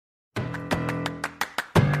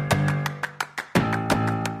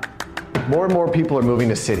More and more people are moving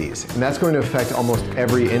to cities, and that's going to affect almost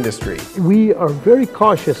every industry. We are very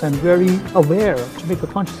cautious and very aware to make a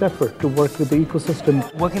conscious effort to work with the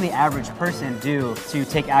ecosystem. What can the average person do to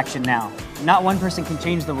take action now? Not one person can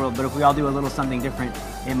change the world, but if we all do a little something different,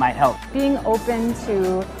 it might help. Being open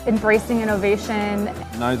to embracing innovation.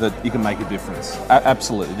 Know that you can make a difference.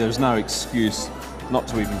 Absolutely. There's no excuse not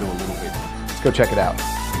to even do a little bit. Let's go check it out.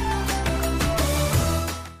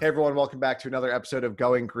 Hey everyone, welcome back to another episode of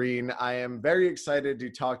Going Green. I am very excited to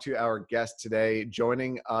talk to our guest today.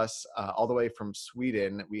 Joining us all the way from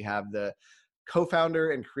Sweden, we have the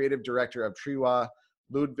co-founder and creative director of Triwa,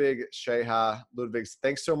 Ludvig Scheja. Ludvig,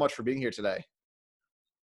 thanks so much for being here today.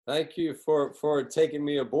 Thank you for taking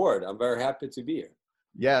me aboard. I'm very happy to be here.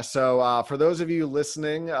 Yeah, so for those of you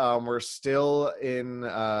listening, we're still in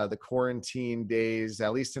the quarantine days,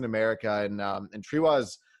 at least in America, and Triwa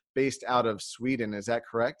is based out of Sweden. Is that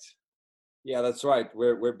correct? Yeah, that's right.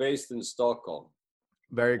 We're based in Stockholm.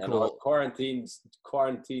 Very cool. And our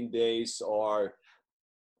quarantine days are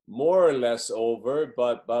more or less over,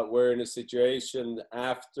 but we're in a situation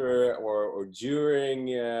after or during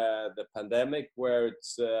the pandemic where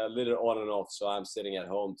it's a little on and off. So I'm sitting at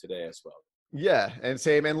home today as well. Yeah, and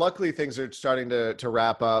same. And luckily things are starting to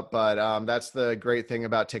wrap up, but that's the great thing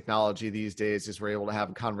about technology these days is we're able to have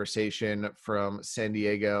a conversation from San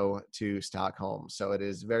Diego to Stockholm. So it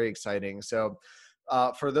is very exciting. So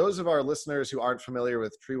for those of our listeners who aren't familiar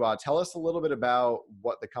with Triwa, tell us a little bit about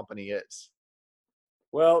what the company is.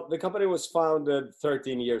 Well, the company was founded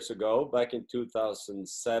 13 years ago, back in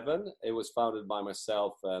 2007. It was founded by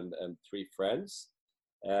myself and three friends.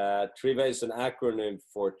 Triwa is an acronym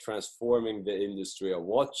for transforming the industry of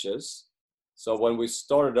watches. So when we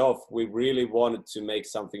started off, we really wanted to make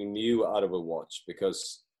something new out of a watch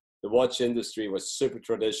because the watch industry was super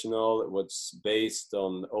traditional. It was based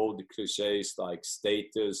on old cliches like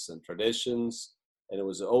status and traditions, and it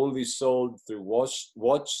was only sold through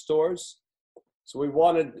watch stores. So we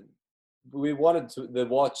wanted the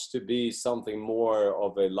watch to be something more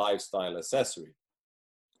of a lifestyle accessory.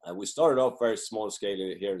 We started off very small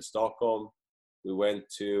scale here in Stockholm. We went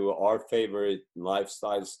to our favorite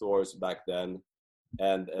lifestyle stores back then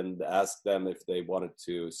and asked them if they wanted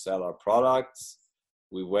to sell our products.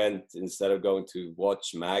 We went, instead of going to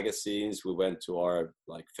watch magazines, we went to our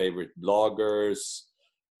favorite bloggers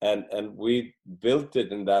and we built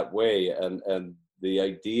it in that way. And the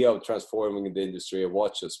idea of transforming the industry of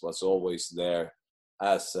watches was always there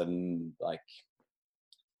as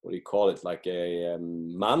what do you call it, like a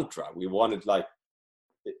mantra. We wanted,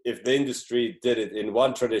 if the industry did it in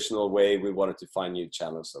one traditional way, we wanted to find new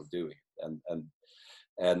channels of doing it.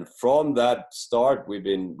 And from that start, we've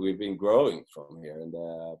been growing from here. And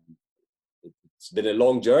it's been a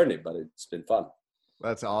long journey, but it's been fun.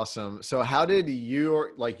 That's awesome. So how did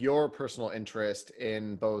your personal interest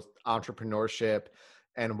in both entrepreneurship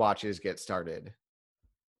and watches get started?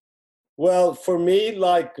 Well, for me,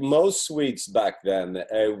 like most Swedes back then,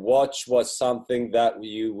 a watch was something that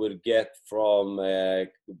you would get from, in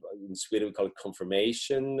Sweden we call it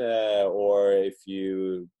confirmation, or if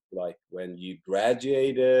you, when you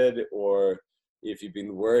graduated, or if you've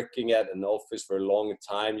been working at an office for a long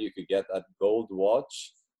time, you could get that gold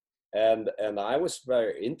watch. And I was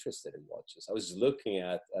very interested in watches. I was looking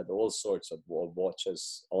at all sorts of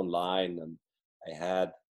watches online, and I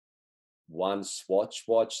had one Swatch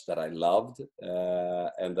watch that I loved,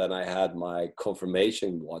 and then I had my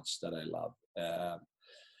confirmation watch that I loved.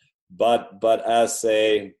 But as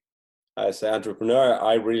an entrepreneur,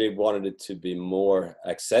 I really wanted it to be more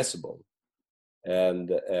accessible, and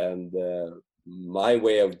my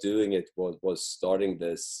way of doing it was starting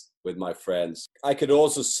this with my friends. I could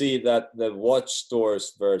also see that the watch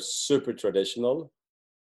stores were super traditional.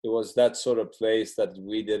 It was that sort of place that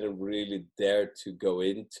we didn't really dare to go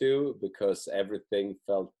into because everything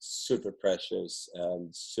felt super precious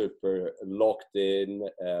and super locked in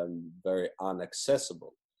and very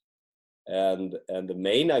inaccessible. And the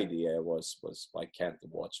main idea was why can't the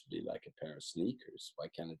watch be like a pair of sneakers? Why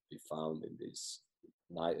can't it be found in these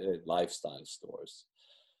lifestyle stores?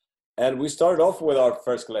 And we started off with our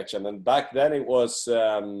first collection, and back then it was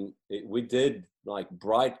we did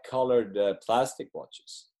bright colored plastic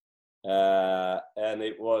watches. And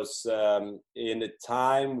it was in a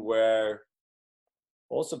time where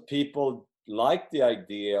also people liked the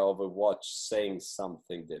idea of a watch saying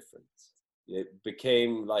something different. It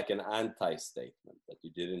became like an anti-statement that you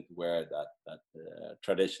didn't wear that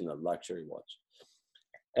traditional luxury watch.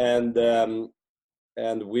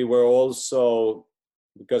 And we were also,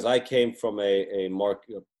 because I come from a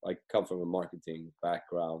marketing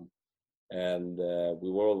background, and we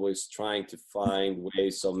were always trying to find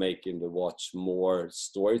ways of making the watch more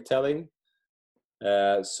storytelling.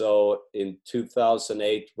 So in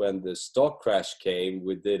 2008, when the stock crash came,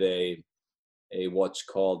 we did a watch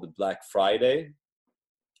called the Black Friday,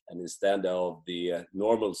 and instead of the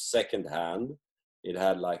normal second hand, it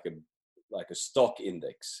had like a stock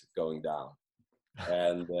index going down,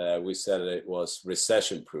 and we said it was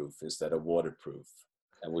recession proof instead of waterproof,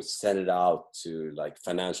 and we sent it out to like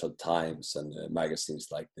Financial Times and magazines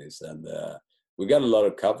like this, and we got a lot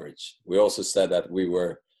of coverage. We also said that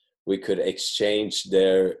we could exchange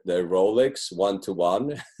their Rolex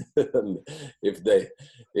 1-to-1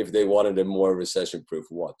 if they wanted a more recession-proof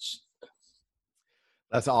watch.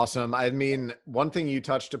 That's awesome. I mean, one thing you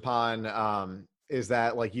touched upon is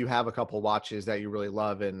that like you have a couple watches that you really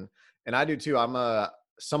love, and I do too. I'm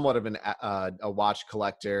somewhat of a watch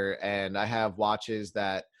collector, and I have watches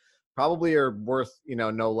that probably are worth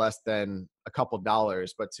no less than a couple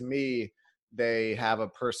dollars, but to me, they have a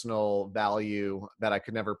personal value that I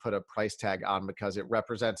could never put a price tag on because it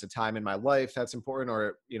represents a time in my life that's important,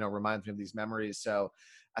 or it reminds me of these memories. So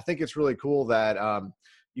I think it's really cool that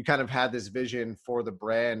you kind of had this vision for the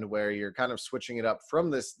brand where you're kind of switching it up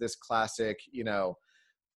from this classic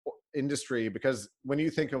industry, because when you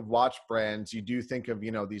think of watch brands, you do think of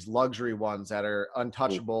these luxury ones that are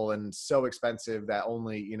untouchable and so expensive that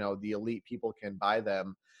only the elite people can buy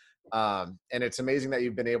them. And it's amazing that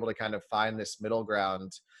you've been able to kind of find this middle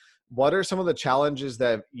ground. What are some of the challenges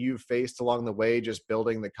that you've faced along the way just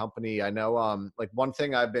building the company? I know like one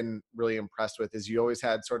thing I've been really impressed with is you always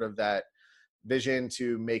had sort of that vision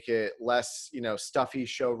to make it less stuffy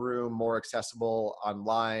showroom, more accessible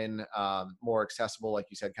online, more accessible, like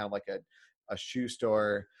you said, kind of like a shoe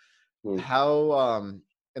store. How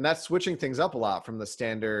and that's switching things up a lot from the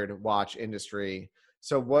standard watch industry.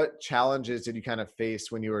 So what challenges did you kind of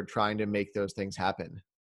face when you were trying to make those things happen?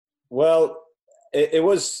 Well, it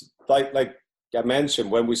was like I mentioned,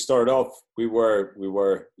 when we started off, we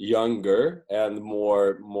were younger and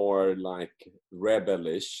more like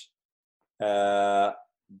rebellish.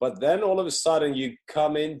 But then all of a sudden you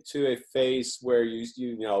come into a phase where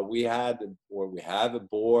we have a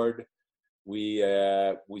board. We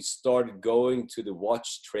started going to the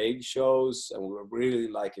watch trade shows, and we were really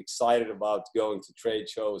like excited about going to trade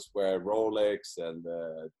shows where Rolex and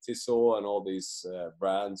Tissot and all these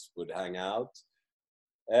brands would hang out,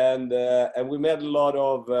 and we met a lot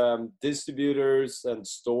of distributors and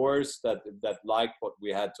stores that liked what we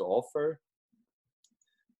had to offer,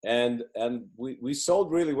 and we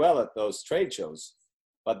sold really well at those trade shows.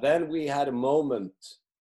 But then we had a moment,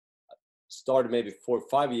 started maybe 4 or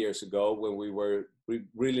 5 years ago, when we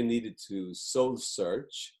really needed to soul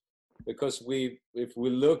search, because if we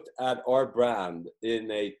looked at our brand in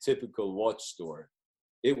a typical watch store,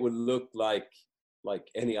 it would look like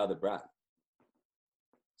any other brand.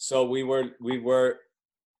 So we were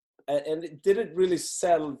and it didn't really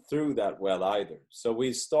sell through that well either. So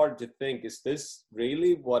we started to think, is this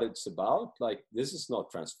really what it's about? Like, this is not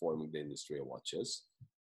transforming the industry of watches.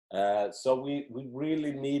 So we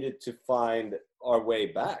really needed to find our way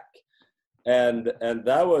back, and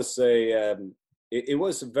that was it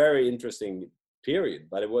was a very interesting period.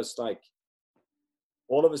 But it was like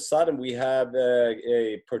all of a sudden we had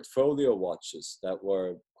a portfolio of watches that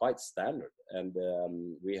were quite standard, and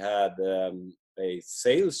we had a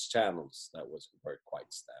sales channels that were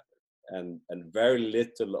quite standard, and very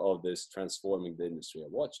little of this transforming the industry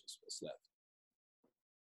of watches was left.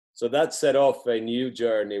 So that set off a new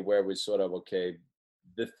journey where we sort of, okay,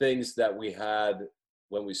 the things that we had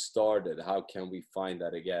when we started, how can we find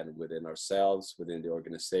that again within ourselves, within the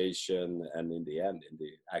organization, and in the end, in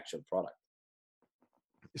the actual product?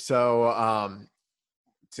 So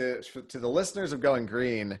to the listeners of Going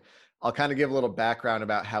Green, I'll kind of give a little background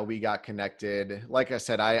about how we got connected. Like I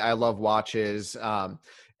said, I love watches.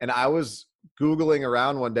 And I was Googling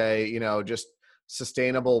around one day, just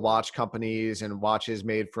sustainable watch companies and watches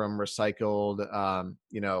made from recycled,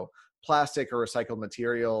 plastic or recycled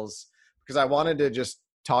materials, because I wanted to just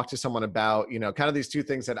talk to someone about, kind of these two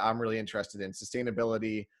things that I'm really interested in,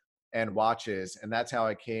 sustainability and watches. And that's how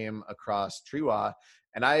I came across Triwa.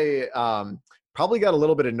 And I probably got a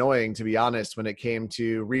little bit annoying, to be honest, when it came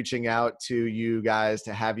to reaching out to you guys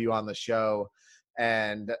to have you on the show.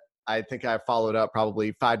 And I think I followed up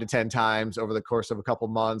probably 5 to 10 times over the course of a couple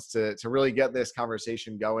months to really get this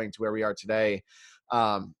conversation going to where we are today.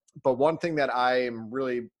 But one thing that I'm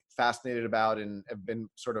really fascinated about and have been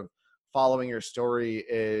sort of following your story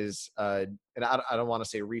is, and I don't want to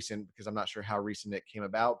say recent because I'm not sure how recent it came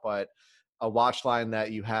about, but a watch line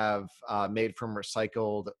that you have made from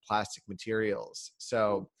recycled plastic materials.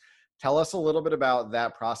 So Tell us a little bit about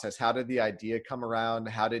that process. How did the idea come around?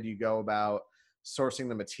 How did you go about sourcing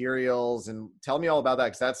the materials? And tell me all about that,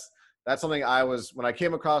 because that's something when I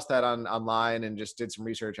came across that online and just did some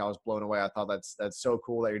research, I was blown away. I thought that's so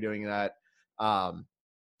cool that you're doing that. And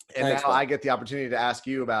Thanks, now man. I get the opportunity to ask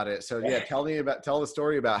you about it. So yeah, tell the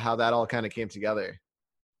story about how that all kind of came together.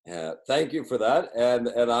 Yeah, thank you for that. And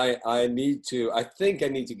I think I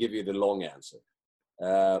need to give you the long answer.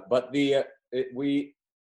 But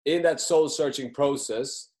in that soul searching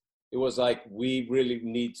process, it was like, we really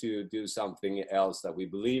need to do something else that we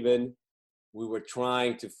believe in. We were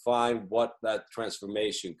trying to find what that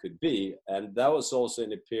transformation could be. And that was also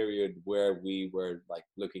in a period where we were like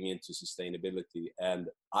looking into sustainability. And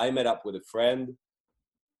I met up with a friend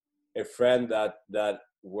that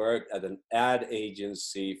worked at an ad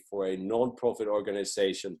agency for a non-profit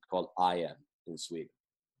organization called I Am in Sweden.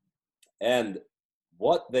 And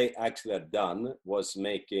what they actually had done was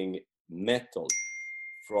making metal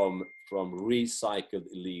from recycled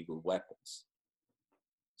illegal weapons.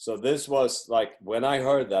 So this was like, when I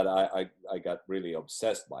heard that, I got really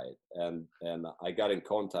obsessed by it. And I got in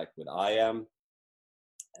contact with I Am,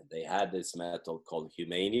 and they had this metal called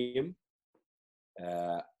humanium.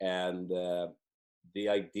 The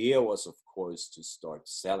idea was, of course, to start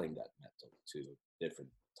selling that metal to different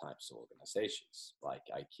types of organizations like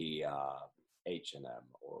IKEA, H&M,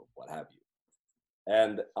 or what have you.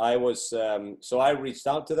 And I was, so I reached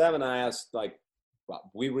out to them and I asked, like,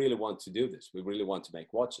 well, we really want to do this. We really want to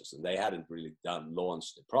make watches. And they hadn't really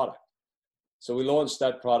launched the product. So we launched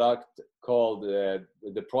that product called,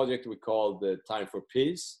 the project we called Time for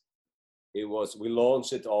Peace. We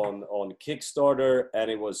launched it on Kickstarter, and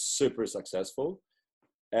it was super successful.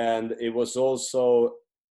 And it was also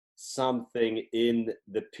something in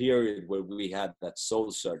the period where we had that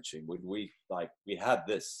soul searching, when we had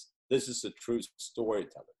this is a true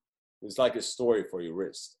storyteller. It's like a story for your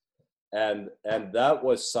wrist. And that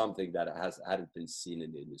was something that hadn't been seen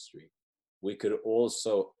in the industry. We could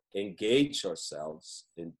also engage ourselves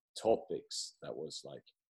in topics that was like,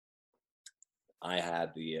 I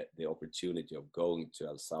had the opportunity of going to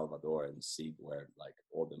El Salvador and see where like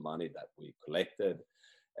all the money that we collected,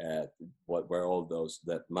 where all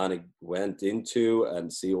that money went into,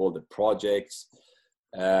 and see all the projects.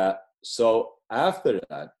 So after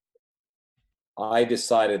that, I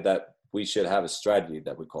decided that we should have a strategy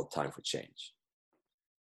that we call Time for Change.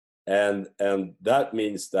 And that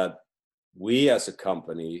means that we as a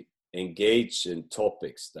company engage in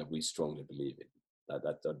topics that we strongly believe in,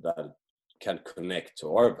 that can connect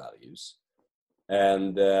to our values.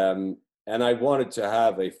 And I wanted to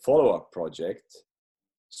have a follow-up project.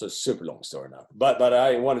 So super long story now, but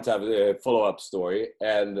I wanted to have a follow-up story.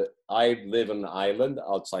 And I live on an island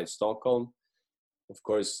outside Stockholm. Of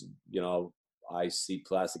course, I see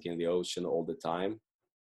plastic in the ocean all the time.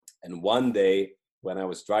 And one day when I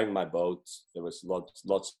was driving my boat, there was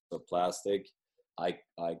lots of plastic. I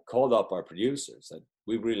called up our producers, said,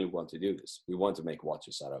 we really want to do this. We want to make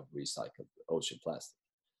watches out of recycled ocean plastic.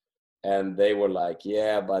 And they were like,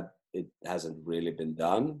 yeah, but it hasn't really been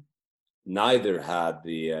done. Neither had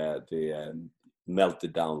the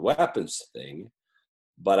melted down weapons thing,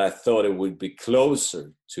 but I thought it would be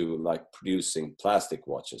closer to like producing plastic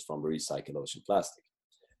watches from recycled ocean plastic.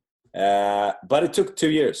 But it took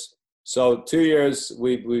 2 years. So 2 years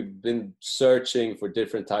we've been searching for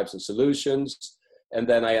different types of solutions. And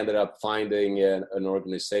then I ended up finding an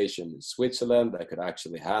organization in Switzerland that could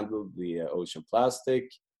actually handle the ocean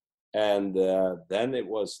plastic. And then it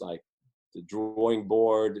was like the drawing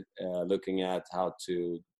board, looking at how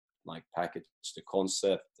to like package the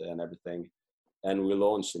concept and everything. And we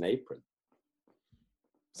launched in April.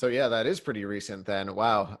 So yeah, that is pretty recent then.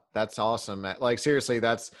 Wow, that's awesome. Like seriously,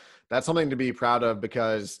 that's something to be proud of,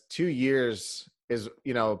 because 2 years is,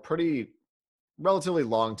 pretty relatively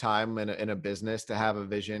long time in a business to have a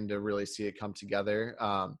vision, to really see it come together.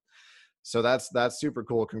 So that's super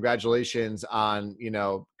cool. Congratulations on,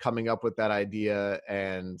 coming up with that idea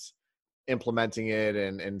and implementing it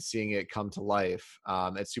and seeing it come to life.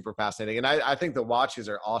 It's super fascinating. And I think the watches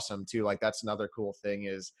are awesome too. Like that's another cool thing,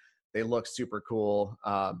 is they look super cool.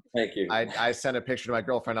 Thank you. I sent a picture to my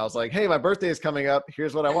girlfriend. I was like, hey, my birthday is coming up.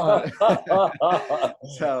 Here's what I want.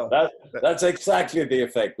 So that's exactly the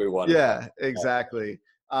effect we want. Yeah, exactly.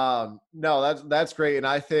 No, that's great. And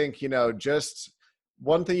I think, just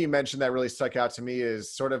one thing you mentioned that really stuck out to me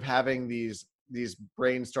is sort of having these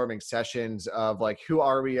brainstorming sessions of like, who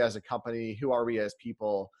are we as a company? Who are we as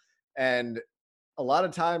people? And a lot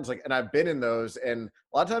of times, like, and I've been in those, and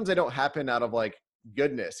a lot of times they don't happen out of like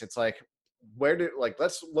goodness. It's like,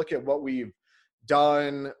 let's look at what we've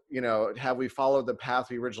done? Have we followed the path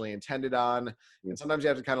we originally intended on? And sometimes you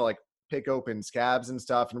have to kind of like pick open scabs and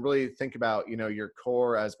stuff and really think about, your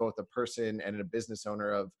core as both a person and a business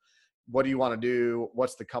owner of what do you want to do?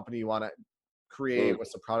 What's the company you want to create?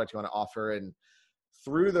 What's the product you want to offer? And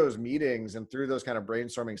through those meetings and through those kind of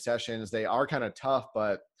brainstorming sessions, they are kind of tough,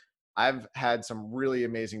 but I've had some really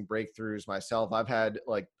amazing breakthroughs myself. I've had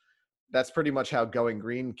that's pretty much how Going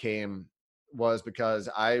Green came, was because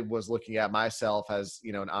I was looking at myself as,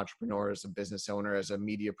 an entrepreneur, as a business owner, as a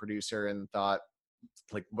media producer, and thought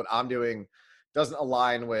like what I'm doing doesn't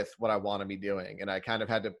align with what I want to be doing. And I kind of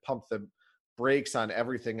had to pump the brakes on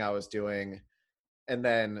everything I was doing and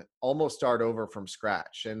then almost start over from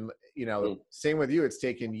scratch. And, same with you, it's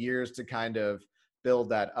taken years to kind of build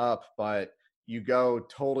that up, but you go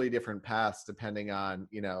totally different paths depending on,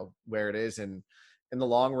 where it is. And in the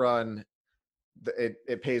long run,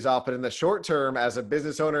 it pays off. But in the short term, as a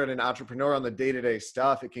business owner and an entrepreneur on the day-to-day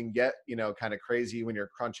stuff, it can get, kind of crazy when you're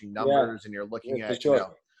crunching numbers and you're looking at,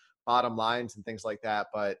 bottom lines and things like that.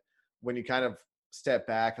 But when you kind of step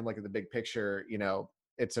back and look at the big picture,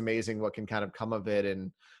 it's amazing what can kind of come of it.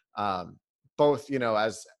 And both,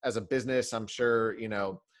 as a business, I'm sure,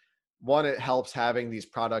 one, it helps having these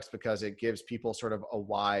products because it gives people sort of a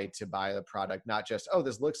why to buy the product, not just, oh,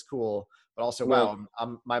 this looks cool, but also, wow,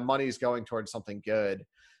 my money's going towards something good.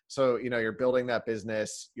 So, you're building that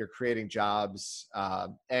business, you're creating jobs,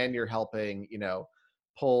 and you're helping,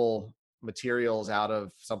 pull materials out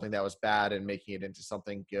of something that was bad and making it into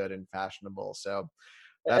something good and fashionable. So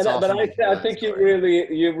that's awesome. But I think you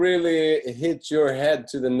really hit your head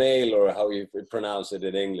to the nail, or how you pronounce it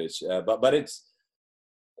in English. But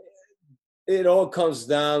it all comes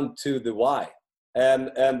down to the why,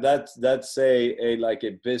 and that's a like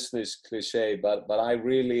a business cliche. But I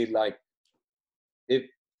really like, if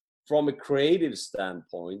from a creative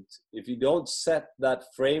standpoint, if you don't set that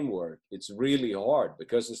framework, it's really hard,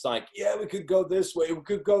 because it's like, yeah, we could go this way,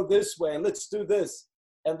 and let's do this,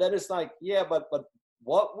 and then it's like, yeah, but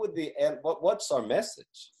what would the end? What's our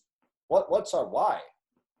message? What's our why?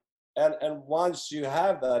 And once you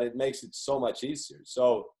have that, it makes it so much easier.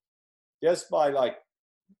 So just by like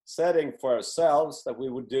setting for ourselves that we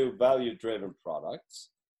would do value-driven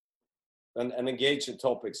products and engage in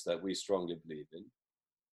topics that we strongly believe in,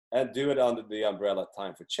 and do it under the umbrella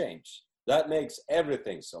Time for Change, that makes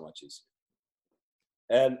everything so much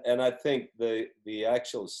easier. And I think the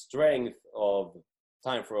actual strength of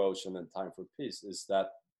Time for Ocean and Time for Peace is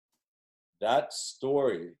that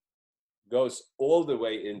story goes all the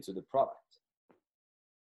way into the product.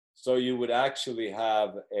 So you would actually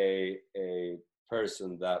have a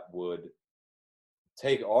person that would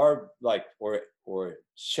take our or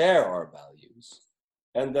share our values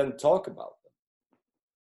and then talk about them,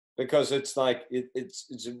 because it's like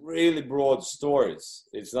it's really broad stories.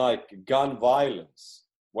 It's like gun violence.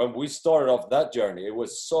 When we started off that journey, it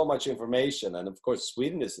was so much information, and of course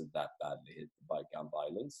Sweden isn't that badly hit by gun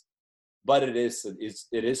violence, but it is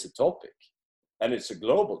a topic, and it's a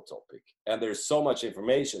global topic, and there's so much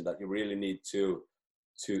information that you really need to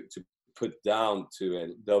put down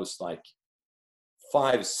to those like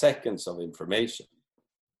 5 seconds of information.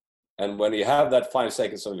 And when you have that 5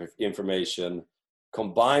 seconds of information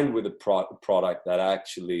combined with a product that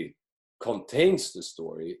actually contains the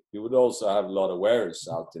story, you would also have a lot of wearers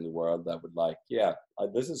out in the world that would like, yeah,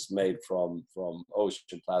 this is made from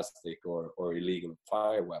ocean plastic or illegal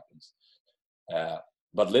fire weapons.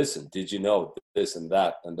 But listen, did you know this and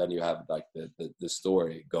that? And then you have like the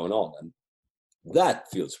story going on, and that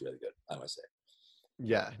feels really good, I must say.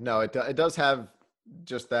 Yeah, no, it does have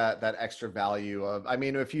just that extra value of, I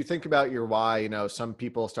mean, if you think about your why, some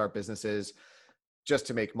people start businesses just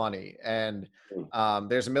to make money, and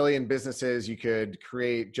there's a million businesses you could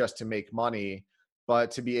create just to make money,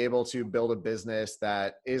 but to be able to build a business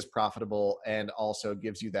that is profitable and also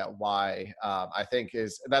gives you that why, I think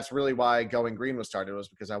that's really why Going Green was started, was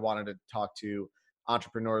because I wanted to talk to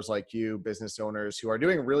entrepreneurs like you, business owners who are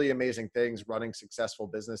doing really amazing things, running successful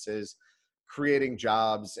businesses, creating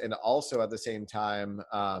jobs, and also at the same time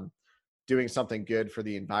doing something good for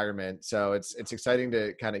the environment. So it's exciting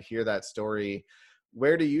to kind of hear that story.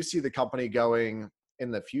 Where do you see the company going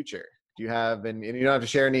in the future? Do you have, and you don't have to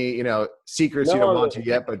share any, secrets you don't want to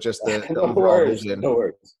yet, but just the overall vision. No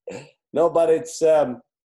worries. No, but it's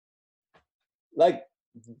like,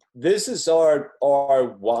 this is our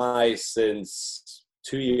why since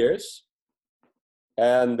 2 years.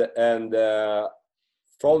 And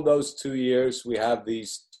from those 2 years, we have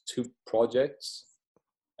these 2 projects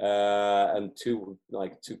and two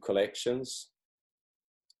collections.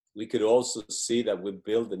 We could also see that we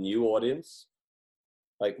build a new audience.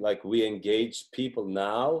 like we engage people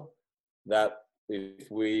now that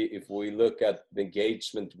if we look at the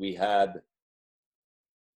engagement we had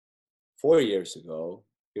 4 years ago,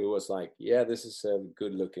 it was like, yeah, this is a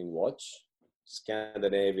good looking watch,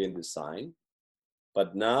 Scandinavian design.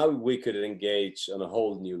 But now we could engage on a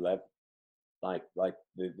whole new level. Like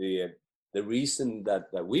the reason that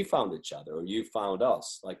we found each other, or you found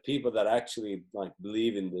us, like people that actually like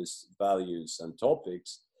believe in these values and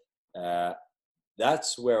topics,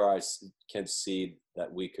 that's where I can see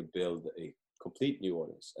that we could build a complete new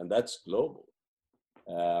audience, and that's global.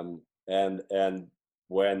 And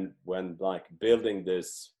when like building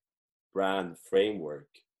this brand framework,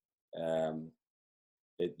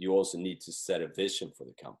 you also need to set a vision for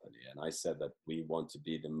the company. And I said that we want to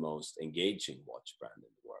be the most engaging watch brand in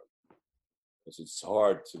the world, because it's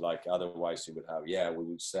hard to like, otherwise you would have, we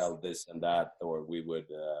would sell this and that, or we would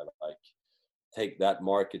like take that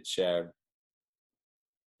market share.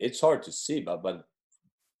 It's hard to see, but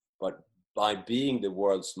by being the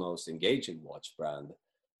world's most engaging watch brand,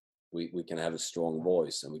 we can have a strong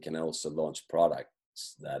voice, and we can also launch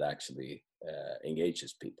products that actually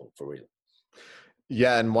engages people for real.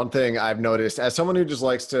 Yeah, and one thing I've noticed as someone who just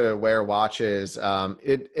likes to wear watches,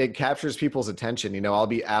 it captures people's attention. You know, I'll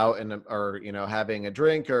be out or having a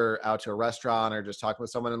drink, or out to a restaurant, or just talking with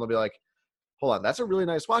someone, and they'll be like, "Hold on, that's a really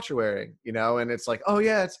nice watch you're wearing." You know, and it's like, "Oh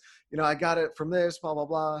yeah, it's I got it from this, blah blah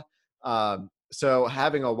blah." So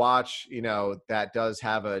having a watch, that does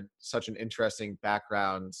have such an interesting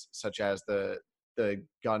background, such as the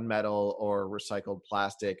gunmetal or recycled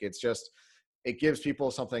plastic, it gives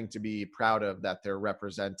people something to be proud of that they're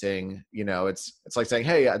representing. It's like saying,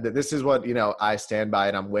 hey, this is what, I stand by,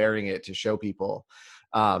 and I'm wearing it to show people.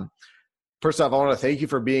 First off, I want to thank you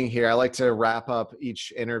for being here. I like to wrap up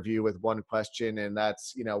each interview with one question, and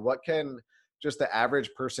that's, what can just the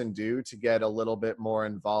average person do to get a little bit more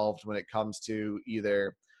involved when it comes to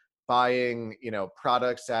either buying,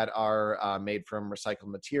 products that are made from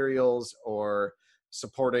recycled materials, or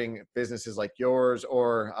supporting businesses like yours,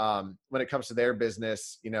 or when it comes to their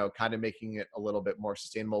business, kind of making it a little bit more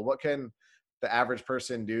sustainable? What can the average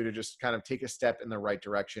person do to just kind of take a step in the right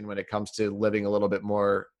direction when it comes to living a little bit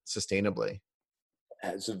more sustainably?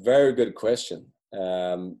 It's a very good question.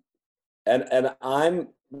 And I'm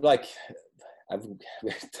like, I've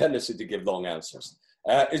a tendency to give long answers.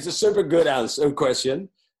 It's a super good question.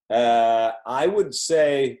 I would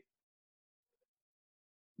say,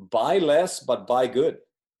 buy less but buy good,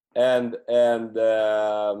 and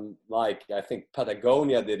like I think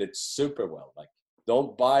Patagonia did it super well. Like,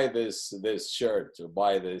 don't buy this shirt or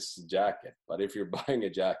buy this jacket, but if you're buying a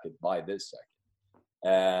jacket, buy this jacket.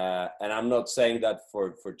 And I'm not saying that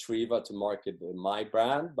for Triwa to market my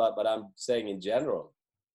brand, but I'm saying in general,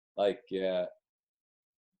 like,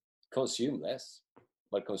 consume less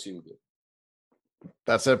but consume good.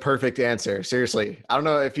 That's a perfect answer. Seriously. I don't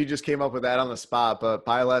know if you just came up with that on the spot, but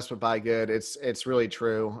buy less, but buy good. It's really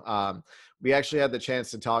true. We actually had the chance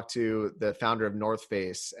to talk to the founder of North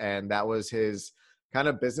Face, and that was his kind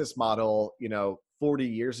of business model, 40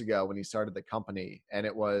 years ago when he started the company. And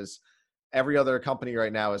it was, every other company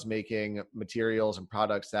right now is making materials and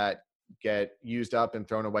products that get used up and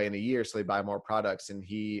thrown away in a year. So they buy more products. And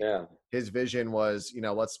his vision was,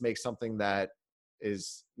 let's make something that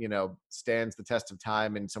is, stands the test of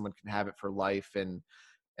time, and someone can have it for life. And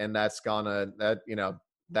that's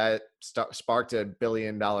that sparked $1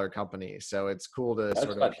 billion company. So it's cool to That's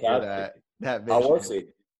sort of hear that vision.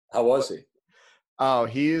 How was he? Oh,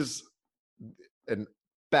 he's a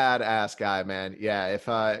badass guy, man. Yeah. If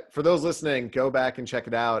for those listening, go back and check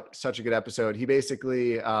it out. Such a good episode. He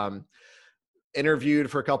basically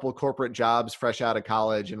interviewed for a couple of corporate jobs fresh out of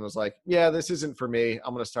college, and was like, yeah, this isn't for me.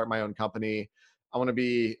 I'm going to start my own company. I want to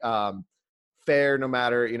be fair, no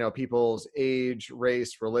matter, people's age,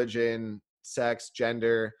 race, religion, sex,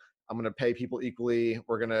 gender. I'm going to pay people equally.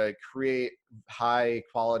 We're going to create high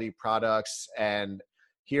quality products. And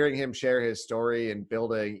hearing him share his story and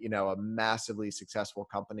building, a massively successful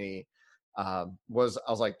company, I was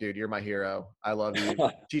like, dude, you're my hero. I love you.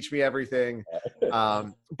 Teach me everything.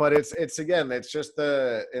 But it's just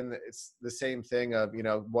it's the same thing of,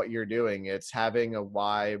 what you're doing. It's having a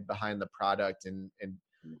why behind the product, and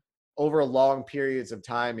over long periods of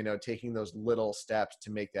time, taking those little steps to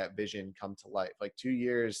make that vision come to life. Like 2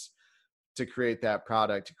 years to create that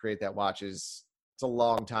product, to create that watch, it's a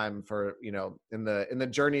long time for, in the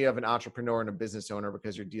journey of an entrepreneur and a business owner,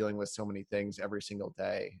 because you're dealing with so many things every single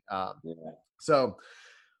day. So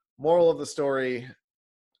moral of the story,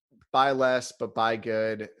 buy less, but buy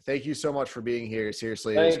good. Thank you so much for being here.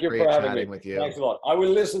 Seriously, it was great chatting with you. Thanks a lot. I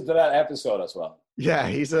will listen to that episode as well. Yeah,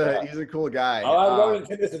 he's a cool guy. I'm going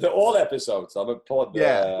to listen to all episodes. I'm a pod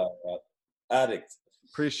addict.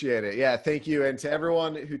 Appreciate it. Yeah, thank you. And to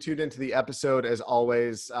everyone who tuned into the episode, as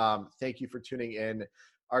always, thank you for tuning in.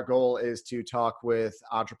 Our goal is to talk with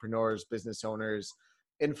entrepreneurs, business owners,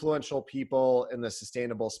 influential people in the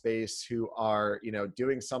sustainable space who are,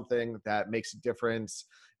 doing something that makes a difference,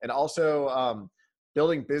 and also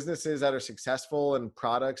building businesses that are successful and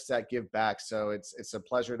products that give back. So it's a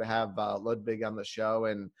pleasure to have Ludvig on the show,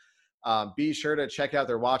 and be sure to check out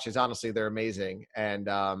their watches. Honestly, they're amazing, and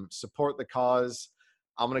support the cause.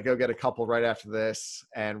 I'm going to go get a couple right after this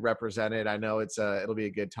and represent it. I know it'll be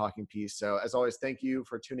a good talking piece. So as always, thank you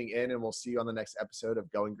for tuning in, and we'll see you on the next episode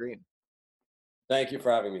of Going Green. Thank you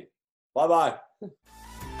for having me. Bye-bye.